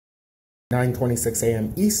9:26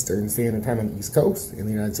 a.m. Eastern Standard Time on the East Coast in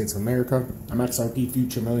the United States of America. I'm XRP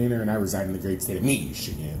Future Millionaire, and I reside in the great state of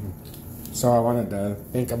Michigan. So I wanted to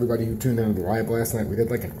thank everybody who tuned into the live last night. We did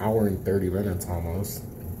like an hour and 30 minutes almost.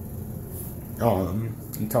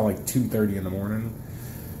 Until like 2:30 in the morning.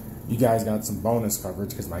 You guys got some bonus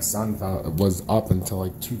coverage because my son thought it was up until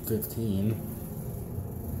like 2:15.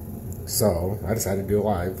 So I decided to do it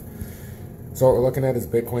live. So what we're looking at is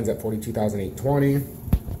Bitcoin's at 42,820.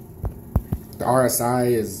 The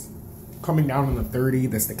RSI is coming down in the 30.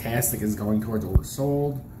 The stochastic is going towards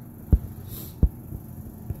oversold.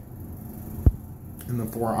 In the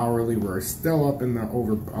 4 hourly, we're still up in the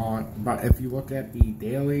overbought. But if you look at the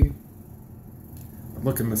daily,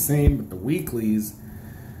 looking the same, but the weeklies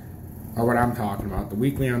are what I'm talking about. The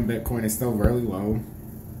weekly on Bitcoin is still really low.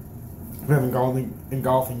 We have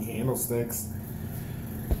engulfing candlesticks.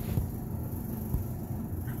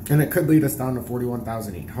 And it could lead us down to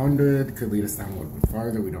 41,800. Could lead us down a little bit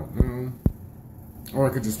farther. We don't know. Or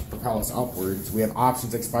it could just propel us upwards. We have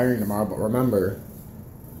options expiring tomorrow. But remember,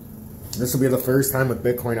 this will be the first time with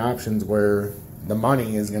Bitcoin options where the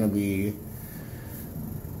money is going to be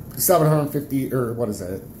 750, or what is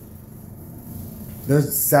it?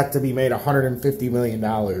 There's set to be made $150 million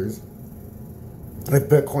if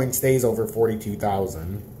Bitcoin stays over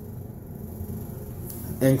 42,000.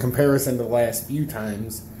 In comparison to the last few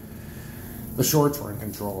times, the shorts were in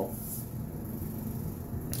control.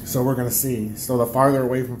 So we're going to see. So the farther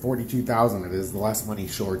away from 42,000 it is, the less money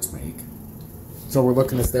shorts make. So we're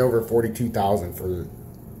looking to stay over 42,000 for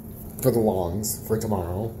the longs for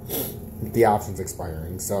tomorrow, with the options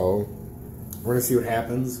expiring. So we're going to see what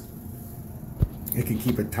happens. It can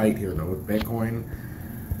keep it tight here though with Bitcoin.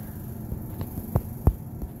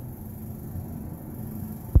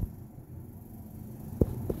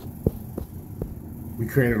 We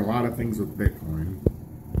created a lot of things with Bitcoin.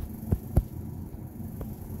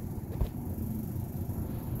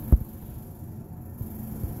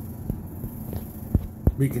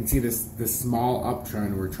 We can see this small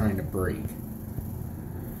uptrend we're trying to break.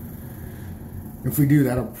 If we do,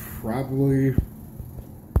 that'll probably,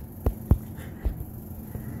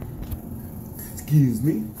 excuse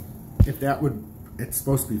me, if that would, it's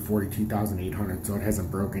supposed to be 42,800, so it hasn't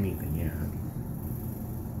broke anything yet.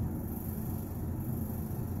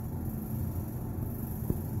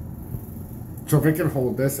 So if it can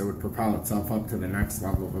hold this, it would propel itself up to the next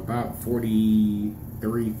level of about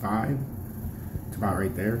 43.5. It's about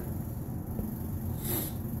right there.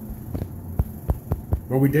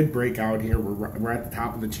 But we did break out here. We're at the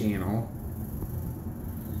top of the channel.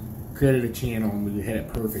 Created a channel and we hit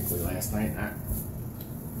it perfectly last night.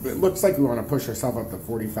 It looks like we want to push ourselves up to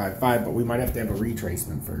 45.5, but we might have to have a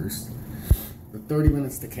retracement first. The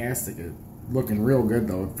 30-minute stochastic is looking real good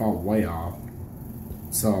though. It fell way off.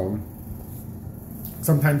 So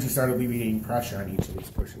sometimes you start alleviating pressure on each of these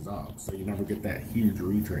pushes up, so you never get that huge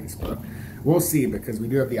retrace. But we'll see, because we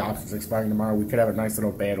do have the options expiring tomorrow. We could have a nice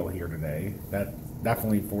little battle here today. That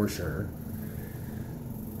definitely for sure.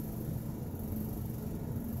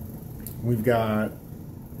 We've got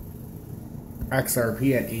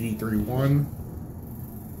XRP at 83.1.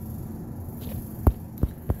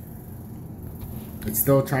 It's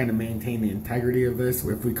still trying to maintain the integrity of this.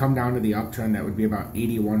 If we come down to the uptrend, that would be about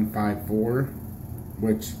 81.54.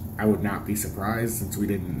 Which I would not be surprised, since we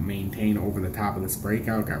didn't maintain over the top of this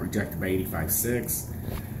breakout, got rejected by 85.6,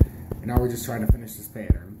 and now we're just trying to finish this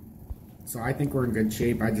pattern. So I think we're in good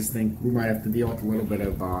shape. I just think we might have to deal with a little bit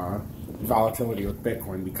of volatility with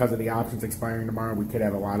Bitcoin. Because of the options expiring tomorrow, we could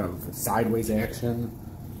have a lot of sideways action.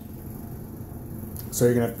 So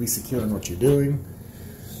you're going to have to be secure in what you're doing.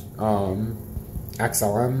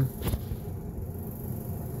 XLM.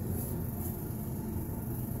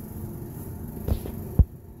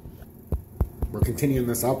 We're continuing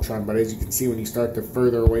this uptrend, but as you can see, when you start to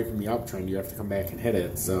further away from the uptrend, you have to come back and hit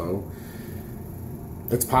it. So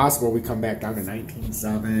it's possible we come back down to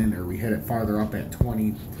 19.7, or we hit it farther up at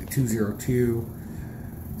 22.02.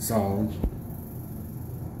 So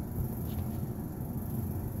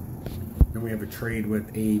then we have a trade with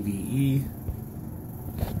AVE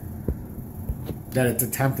that it's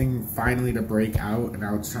attempting finally to break out, and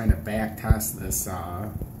I was trying to back test this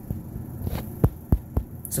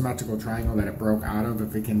symmetrical triangle that it broke out of.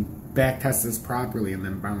 If it can back test this properly and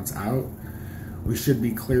then bounce out, we should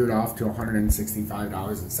be cleared off to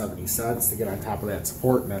 $165.70 to get on top of that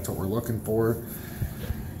support, and that's what we're looking for.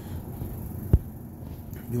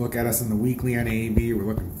 You look at us in the weekly on AAB, we're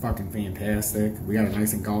looking fucking fantastic. We got a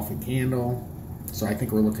nice engulfing candle, so I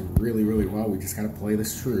think we're looking really, really well. We just got to play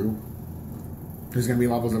this true. There's going to be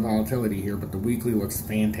levels of volatility here, but the weekly looks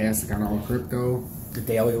fantastic on all crypto. The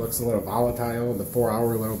daily looks a little volatile. The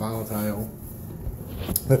 4-hour a little volatile.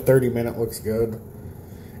 The 30-minute looks good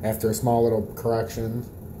after a small little correction.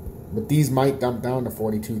 But these might dump down to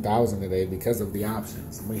 42,000 today because of the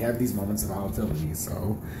options. And we have these moments of volatility.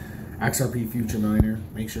 So XRP Future Miner,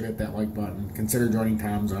 make sure to hit that like button. Consider joining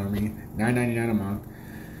Tom's Army. $9.99 a month.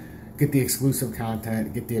 Get the exclusive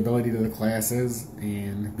content, get the ability to the classes,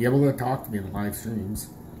 and be able to talk to me in the live streams.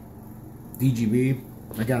 DGB,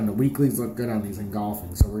 again, the weeklies look good on these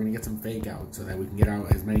engulfing, so we're going to get some fake out so that we can get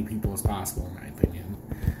out as many people as possible, in my opinion.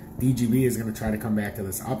 DGB is going to try to come back to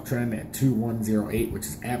this uptrend at 2108, which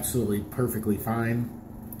is absolutely perfectly fine.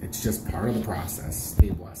 It's just part of the process. Stay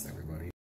blessed, everyone.